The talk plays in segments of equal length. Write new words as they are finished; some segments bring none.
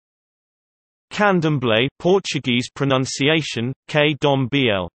Candomblé, Portuguese pronunciation,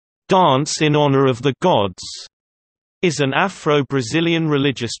 K-dom-bl, dance in honor of the gods, is an Afro-Brazilian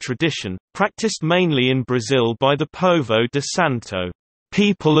religious tradition, practiced mainly in Brazil by the Povo de Santo,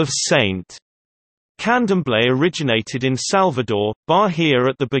 people of saint. Candomblé originated in Salvador, Bahia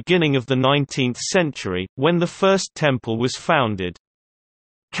at the beginning of the 19th century, when the first temple was founded.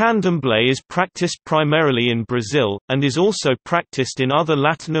 Candomblé is practiced primarily in Brazil, and is also practiced in other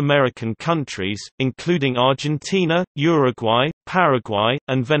Latin American countries, including Argentina, Uruguay, Paraguay,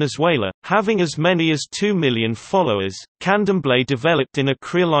 and Venezuela, having as many as 2 million followers. Candomblé developed in a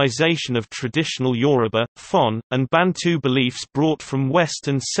creolization of traditional Yoruba, Fon, and Bantu beliefs brought from West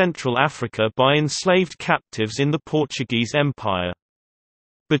and Central Africa by enslaved captives in the Portuguese Empire.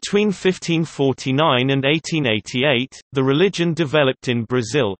 Between 1549 and 1888, the religion developed in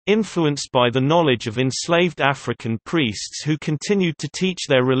Brazil, influenced by the knowledge of enslaved African priests who continued to teach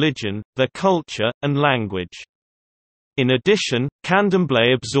their religion, their culture, and language. In addition,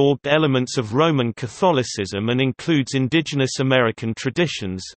 Candomblé absorbed elements of Roman Catholicism and includes indigenous American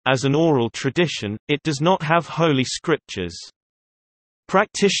traditions. As an oral tradition, it does not have holy scriptures.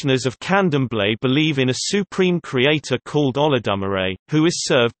 Practitioners of Candomblé believe in a supreme creator called Olodumare, who is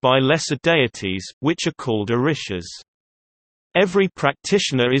served by lesser deities, which are called orishas. Every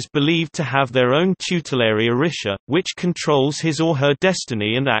practitioner is believed to have their own tutelary orisha, which controls his or her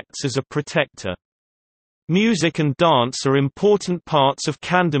destiny and acts as a protector. Music and dance are important parts of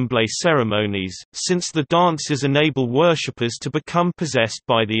Candomblé ceremonies, since the dances enable worshippers to become possessed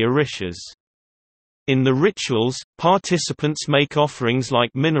by the orishas. In the rituals, participants make offerings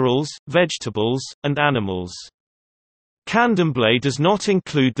like minerals, vegetables, and animals. Candomblé does not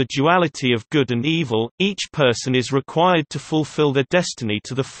include the duality of good and evil. Each person is required to fulfill their destiny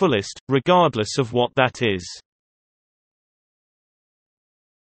to the fullest, regardless of what that is.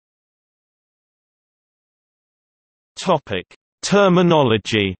 Topic: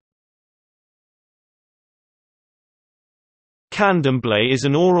 Terminology. Candomblé is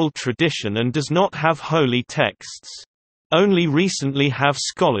an oral tradition and does not have holy texts. Only recently have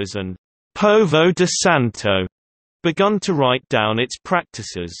scholars and Povo de Santo begun to write down its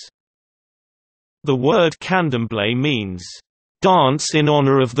practices. The word candomblé means, dance in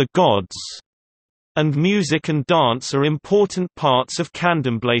honor of the gods, and music and dance are important parts of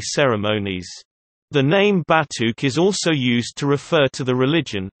candomblé ceremonies. The name Batuque is also used to refer to the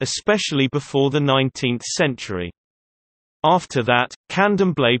religion, especially before the 19th century. After that,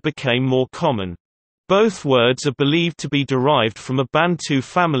 candomblé became more common. Both words are believed to be derived from a Bantu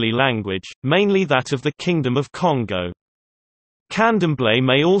family language, mainly that of the Kingdom of Congo. Candomblé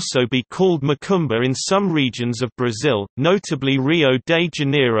may also be called macumba in some regions of Brazil, notably Rio de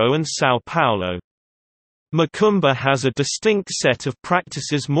Janeiro and São Paulo. Macumba has a distinct set of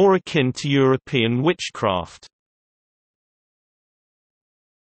practices more akin to European witchcraft.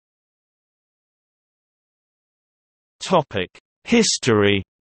 History.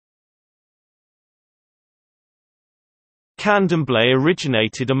 Candomblé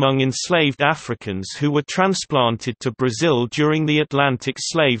originated among enslaved Africans who were transplanted to Brazil during the Atlantic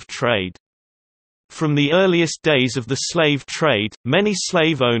slave trade. From the earliest days of the slave trade, many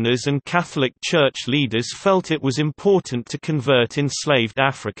slave owners and Catholic Church leaders felt it was important to convert enslaved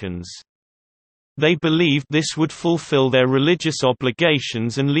Africans. They believed this would fulfill their religious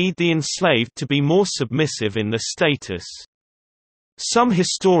obligations and lead the enslaved to be more submissive in their status. Some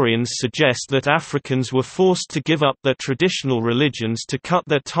historians suggest that Africans were forced to give up their traditional religions to cut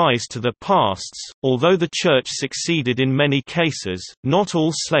their ties to their pasts. Although the Church succeeded in many cases, not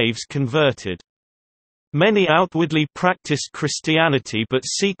all slaves converted. Many outwardly practiced Christianity but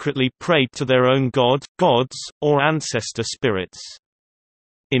secretly prayed to their own gods, or ancestor spirits.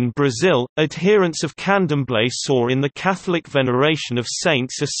 In Brazil, adherents of Candomblé saw in the Catholic veneration of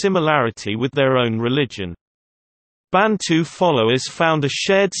saints a similarity with their own religion. Bantu followers found a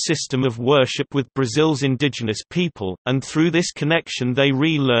shared system of worship with Brazil's indigenous people, and through this connection they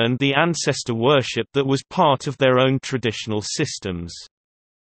relearned the ancestor worship that was part of their own traditional systems.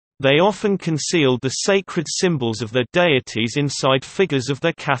 They often concealed the sacred symbols of their deities inside figures of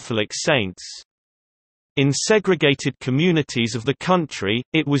their Catholic saints. In segregated communities of the country,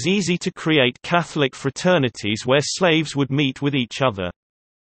 it was easy to create Catholic fraternities where slaves would meet with each other.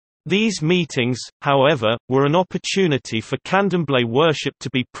 These meetings, however, were an opportunity for Candomblé worship to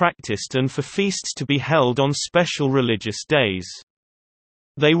be practiced and for feasts to be held on special religious days.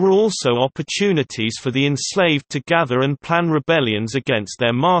 They were also opportunities for the enslaved to gather and plan rebellions against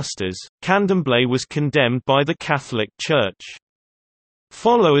their masters. Candomblé was condemned by the Catholic Church.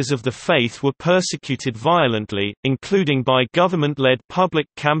 Followers of the faith were persecuted violently, including by government-led public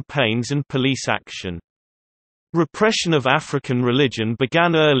campaigns and police action. Repression of African religion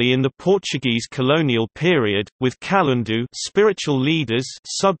began early in the Portuguese colonial period, with Calundu spiritual leaders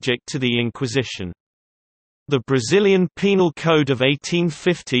subject to the Inquisition. The Brazilian Penal Code of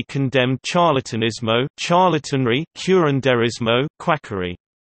 1850 condemned charlatanismo, charlatanry, curanderismo, quackery.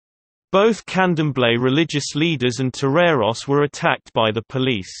 Both Candomblé religious leaders and toreros were attacked by the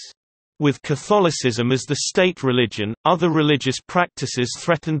police. With Catholicism as the state religion, other religious practices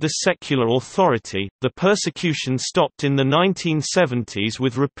threatened the secular authority. The persecution stopped in the 1970s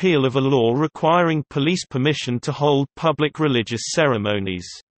with repeal of a law requiring police permission to hold public religious ceremonies.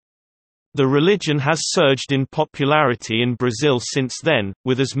 The religion has surged in popularity in Brazil since then,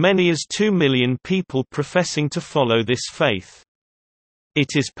 with as many as 2 million people professing to follow this faith.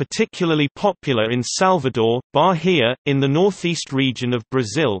 It is particularly popular in Salvador, Bahia, in the northeast region of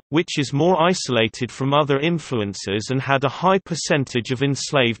Brazil, which is more isolated from other influences and had a high percentage of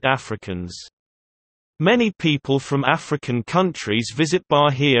enslaved Africans. Many people from African countries visit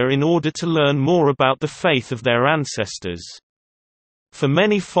Bahia in order to learn more about the faith of their ancestors. For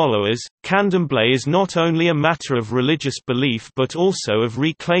many followers, Candomblé is not only a matter of religious belief but also of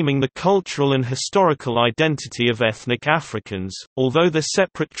reclaiming the cultural and historical identity of ethnic Africans, although their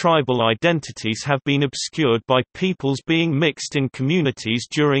separate tribal identities have been obscured by peoples being mixed in communities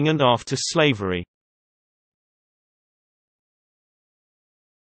during and after slavery.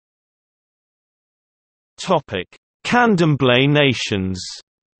 Candomblé nations.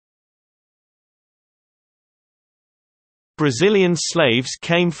 Brazilian slaves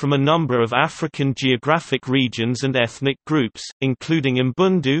came from a number of African geographic regions and ethnic groups, including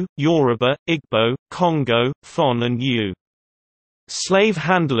Mbundu, Yoruba, Igbo, Congo, Fon and Yu. Slave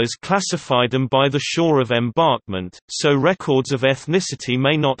handlers classified them by the shore of embarkment, so records of ethnicity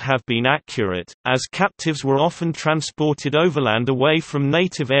may not have been accurate, as captives were often transported overland away from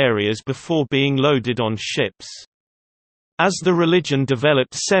native areas before being loaded on ships. As the religion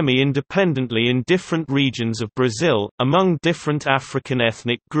developed semi-independently in different regions of Brazil, among different African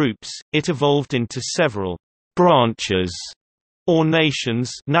ethnic groups, it evolved into several branches or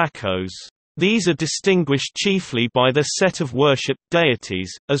nations, nacos. These are distinguished chiefly by their set of worship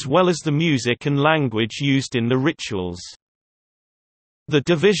deities, as well as the music and language used in the rituals. The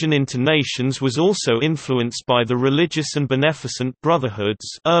division into nations was also influenced by the religious and beneficent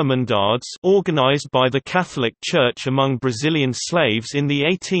brotherhoods organized by the Catholic Church among Brazilian slaves in the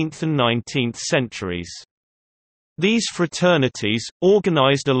 18th and 19th centuries. These fraternities,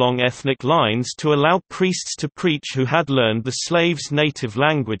 organized along ethnic lines to allow priests to preach who had learned the slaves' native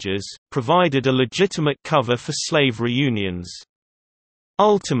languages, provided a legitimate cover for slave reunions.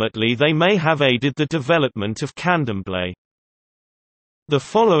 Ultimately they may have aided the development of Candomblé. The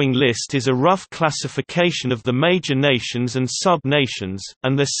following list is a rough classification of the major nations and sub-nations,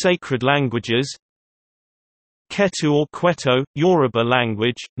 and their sacred languages. Ketu or Queto, Yoruba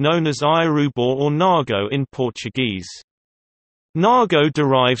language, known as Iorubá or Nago in Portuguese. Nago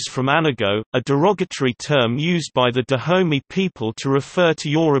derives from Anago, a derogatory term used by the Dahomey people to refer to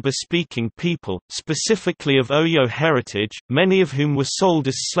Yoruba-speaking people, specifically of Oyo heritage, many of whom were sold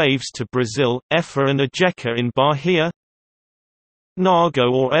as slaves to Brazil, Efa and Ajeka in Bahia, Nago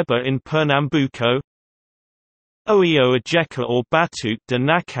or Eba in Pernambuco, Oio Ajeka or Batuque de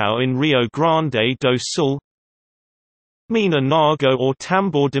Nacau in Rio Grande do Sul, Mina Nago or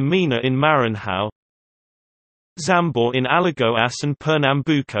Tambor de Mina in Maranhão, Zambor in Alagoas and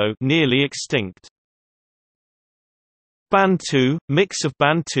Pernambuco nearly extinct. Bantu, mix of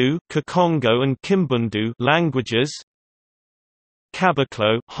Bantu, Kikongo and Kimbundu languages.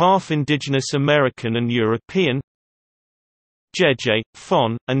 Caboclo, half indigenous American and European. Jeje,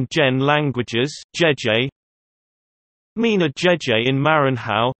 Fon, and Gen languages, Jeje. Mina Jeje in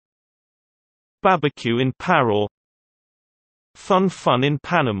Maranhão. Babacu in Pará. Fun in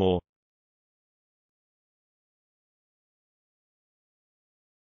Panama.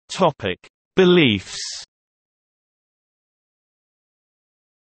 Topic: Beliefs.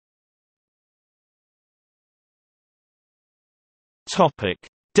 Topic: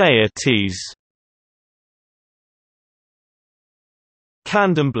 Deities.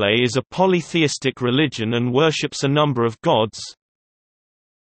 Candomblé is a polytheistic religion and worships a number of gods.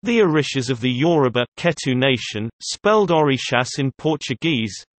 The Orishas of the Yoruba Ketu nation, spelled Orixás in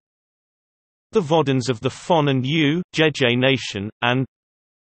Portuguese. The Vodans of the Fon and Yu Jeje nation, and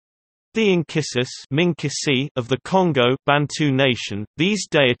the Inkisi of the Congo Bantu nation. These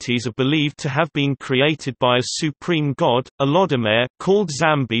deities are believed to have been created by a supreme god, Olodumare, called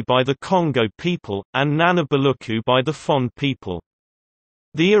Zambi by the Congo people, and Nana Baluku by the Fon people.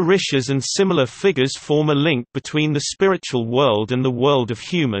 The orishas and similar figures form a link between the spiritual world and the world of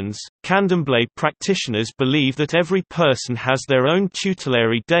humans. Candomblé practitioners believe that every person has their own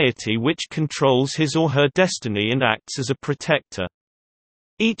tutelary deity which controls his or her destiny and acts as a protector.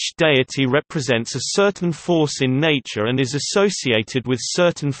 Each deity represents a certain force in nature and is associated with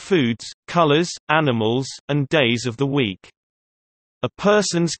certain foods, colors, animals, and days of the week. A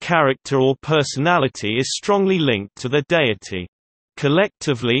person's character or personality is strongly linked to their deity.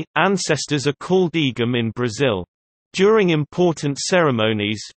 Collectively, ancestors are called Igum in Brazil. During important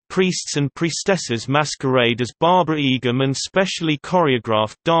ceremonies, priests and priestesses masquerade as Baba Igum, and specially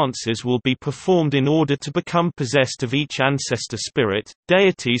choreographed dances will be performed in order to become possessed of each ancestor spirit.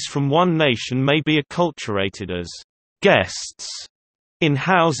 Deities from one nation may be acculturated as guests in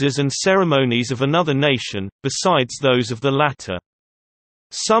houses and ceremonies of another nation, besides those of the latter.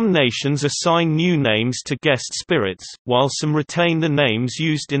 Some nations assign new names to guest spirits, while some retain the names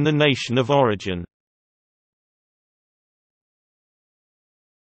used in the nation of origin.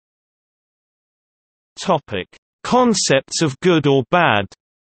 Topic: Concepts of good or bad.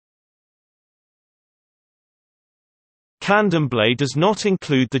 Candomblé does not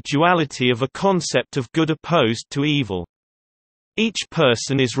include the duality of a concept of good opposed to evil. Each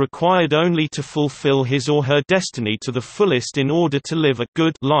person is required only to fulfill his or her destiny to the fullest in order to live a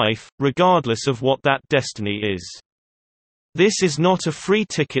good life, regardless of what that destiny is. This is not a free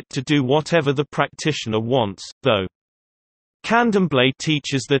ticket to do whatever the practitioner wants, though. Candomblé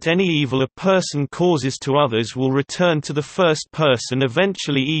teaches that any evil a person causes to others will return to the first person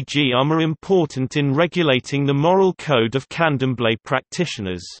eventually, e.g. are important in regulating the moral code of Candomblé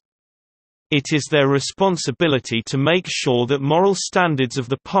practitioners. It is their responsibility to make sure that moral standards of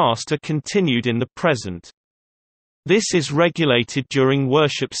the past are continued in the present. This is regulated during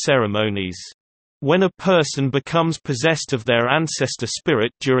worship ceremonies. When a person becomes possessed of their ancestor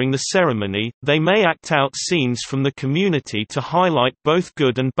spirit during the ceremony, they may act out scenes from the community to highlight both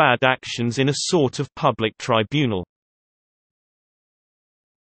good and bad actions in a sort of public tribunal.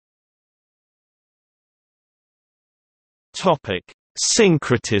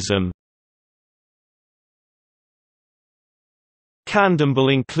 Syncretism.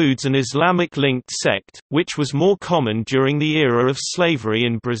 Candomblé includes an Islamic-linked sect, which was more common during the era of slavery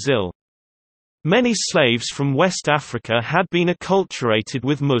in Brazil. Many slaves from West Africa had been acculturated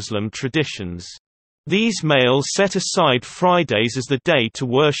with Muslim traditions. These males set aside Fridays as the day to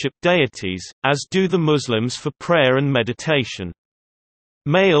worship deities, as do the Muslims for prayer and meditation.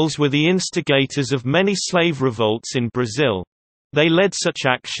 Males were the instigators of many slave revolts in Brazil. They led such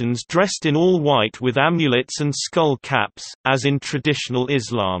actions dressed in all white with amulets and skull caps, as in traditional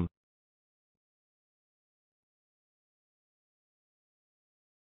Islam.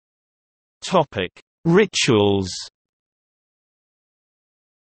 Rituals.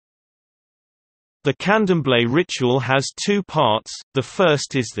 The Candomblé ritual has two parts. The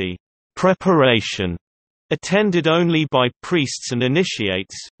first is the preparation, attended only by priests and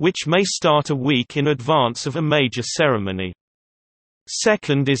initiates, which may start a week in advance of a major ceremony.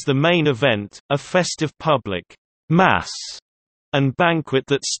 Second is the main event, a festive public mass and banquet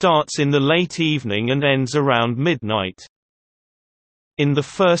that starts in the late evening and ends around midnight. In the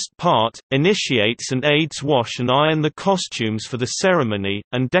first part, initiates and aides wash and iron the costumes for the ceremony,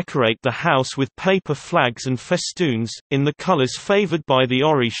 and decorate the house with paper flags and festoons, in the colors favored by the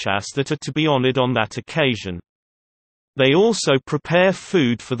orishas that are to be honored on that occasion. They also prepare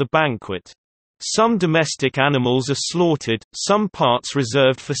food for the banquet. Some domestic animals are slaughtered, some parts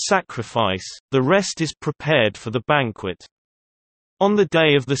reserved for sacrifice, the rest is prepared for the banquet. On the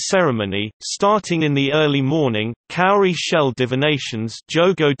day of the ceremony, starting in the early morning, cowrie shell divinations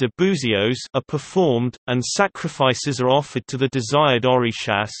jogo de buzios are performed, and sacrifices are offered to the desired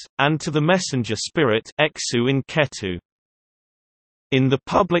orishas, and to the messenger spirit Exu in Ketu. In the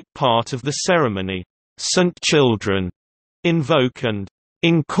public part of the ceremony, Saint Children invoke and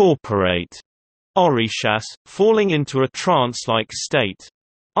incorporate orishas, falling into a trance-like state.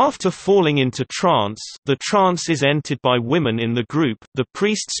 After falling into trance, the trance is entered by women in the group. The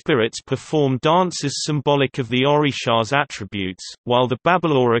priest spirits perform dances symbolic of the orisha's attributes, while the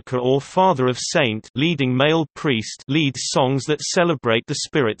Babalorika or father of saint leading male priest leads songs that celebrate the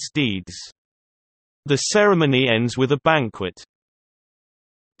spirit's deeds. The ceremony ends with a banquet.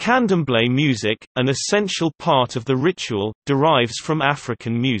 Candomblé music, an essential part of the ritual, derives from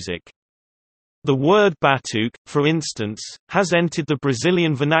African music. The word batuque, for instance, has entered the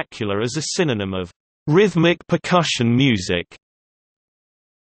Brazilian vernacular as a synonym of rhythmic percussion music.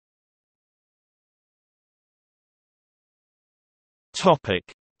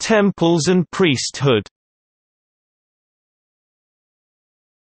 Temples and priesthood.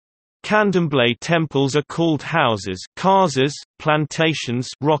 Candomblé temples are called houses, casas, plantations,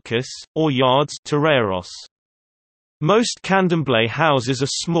 rocas, or yards, terreiros. Most Candomblé houses are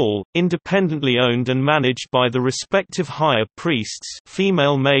small, independently owned and managed by the respective higher priests,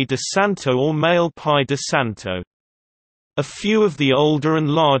 female May de Santo or male Pai de Santo. A few of the older and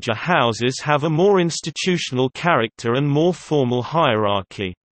larger houses have a more institutional character and more formal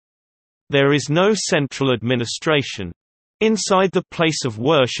hierarchy. There is no central administration. Inside the place of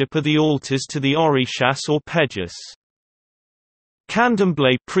worship are the altars to the orishas or pejas.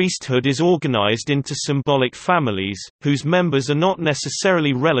 Candomblé priesthood is organized into symbolic families, whose members are not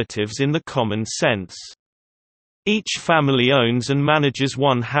necessarily relatives in the common sense. Each family owns and manages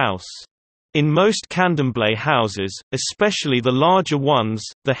one house. In most Candomblé houses, especially the larger ones,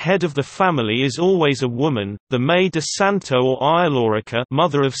 the head of the family is always a woman, the May de Santo or Ayalorica,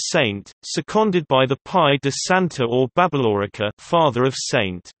 mother of saint, seconded by the Pai de Santo or Babalorica, father of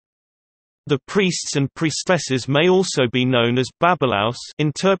saint. The priests and priestesses may also be known as babalaos,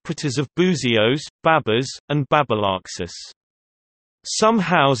 interpreters of buzios, babas, and babalaxis. Some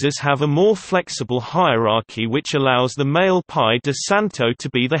houses have a more flexible hierarchy which allows the male Pai de Santo to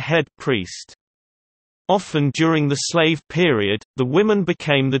be the head priest. Often during the slave period, the women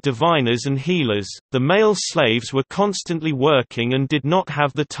became the diviners and healers, the male slaves were constantly working and did not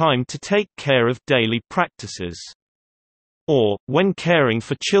have the time to take care of daily practices. Or, when caring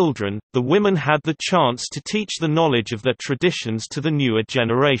for children, the women had the chance to teach the knowledge of their traditions to the newer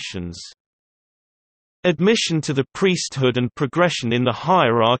generations. Admission to the priesthood and progression in the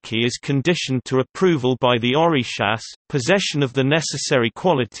hierarchy is conditioned to approval by the orishas, possession of the necessary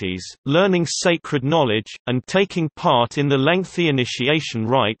qualities, learning sacred knowledge, and taking part in the lengthy initiation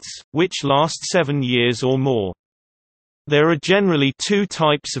rites, which last 7 years or more. There are generally two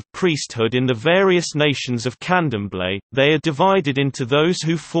types of priesthood in the various nations of Candomblé. They are divided into those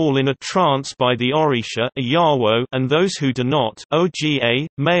who fall in a trance by the orisha and those who do not, oga,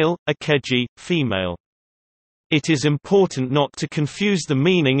 male, akeji, female. It is important not to confuse the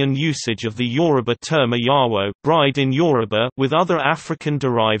meaning and usage of the Yoruba term Ayawo, bride in Yoruba, with other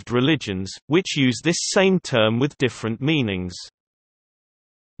African-derived religions, which use this same term with different meanings.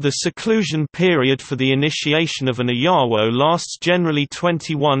 The seclusion period for the initiation of an Ayawo lasts generally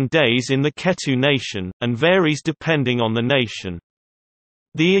 21 days in the Ketu nation, and varies depending on the nation.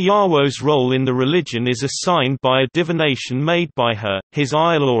 The Ayawo's role in the religion is assigned by a divination made by her, his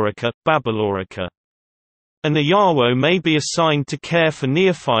Ayalorica, Babalorica. An Ayawo may be assigned to care for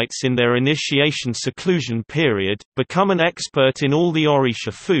neophytes in their initiation seclusion period, become an expert in all the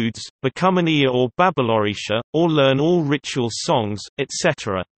Orisha foods, become an Iya or Babalorisha, or learn all ritual songs,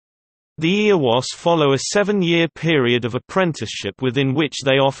 etc. The Iyawas follow a 7-year period of apprenticeship within which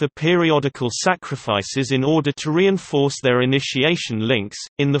they offer periodical sacrifices in order to reinforce their initiation links,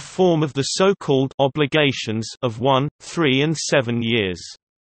 in the form of the so-called obligations of 1, 3 and 7 years.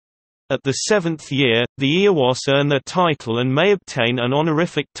 At the 7th year, the Iyawas earn their title and may obtain an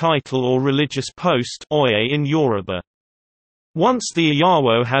honorific title or religious post in Yoruba. Once the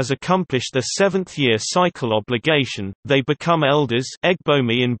Ayawo has accomplished their 7th-year cycle obligation, they become elders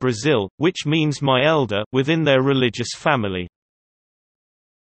Egbomi in Brazil, which means my elder within their religious family.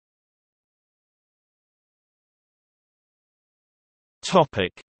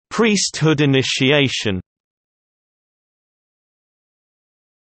 Priesthood initiation.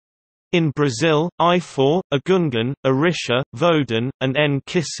 In Brazil, Ifá, Agungan, Orisha, Vodun, and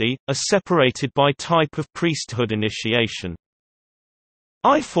Nkisi, are separated by type of priesthood initiation.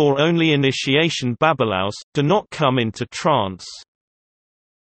 Ifá-only initiation babalaos, do not come into trance.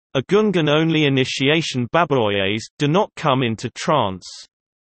 Agungan-only initiation babaoyes, do not come into trance.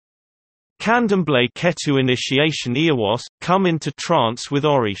 Candomblé Ketu initiation Iyawas, come into trance with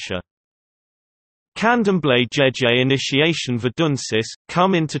Orisha. Candomblé Jeje initiation Vadunsis,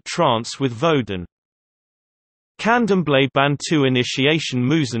 come into trance with Vodun. Candomblé Bantu initiation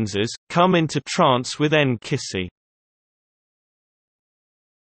Muzunzas, come into trance with Nkisi.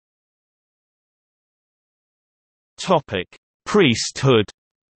 Priesthood.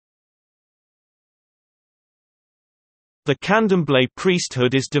 The Candomblé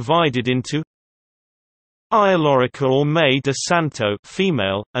priesthood is divided into Ayalorica or May de Santo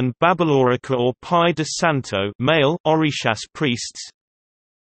female, and Babalorica or Pai de Santo male Orishas priests,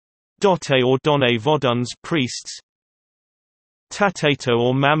 Dote or Done Voduns priests, Tateto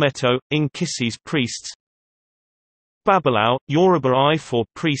or Mameto, Nkisi's priests, Babalao, Yoruba Ifá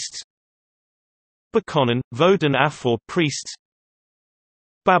priests, Bakonan, Vodun Afar priests,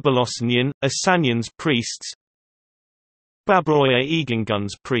 Babalosanyan, Asanyans priests, Babaoya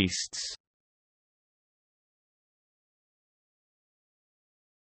Eganguns priests.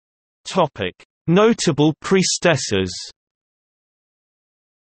 Notable priestesses.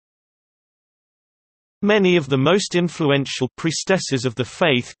 Many of the most influential priestesses of the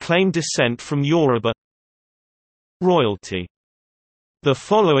faith claim descent from Yoruba royalty. The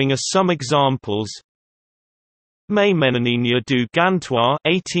following are some examples: May Menonina du Gantois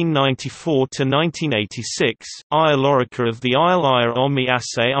 (1894–1986), Ayalorica of the Isle Aya Omi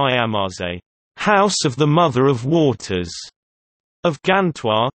Ase Ayamaze, House of the Mother of Waters, of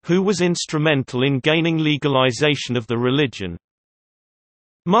Gantois, who was instrumental in gaining legalization of the religion.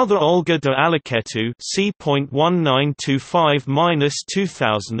 Mother Olga de Alaketu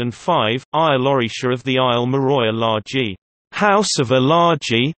c.1925–2005, Ayalorisha of the Isle Maroya Laji, House of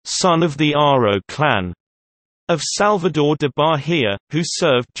Alaji, son of the Aro clan, of Salvador de Bahia, who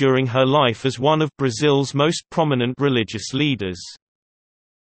served during her life as one of Brazil's most prominent religious leaders.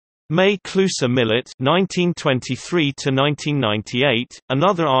 May Clusa Millet (1923–1998),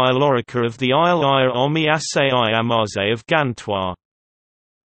 another Ayalorica of the Isle Aya Omi Ase Ayamaze of Gantois.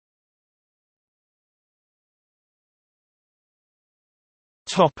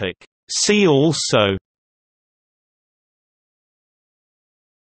 See also: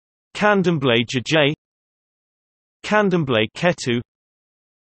 Candomblé Jj, Candomblé Ketu,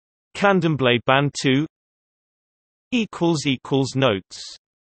 Candomblé Bantu. Notes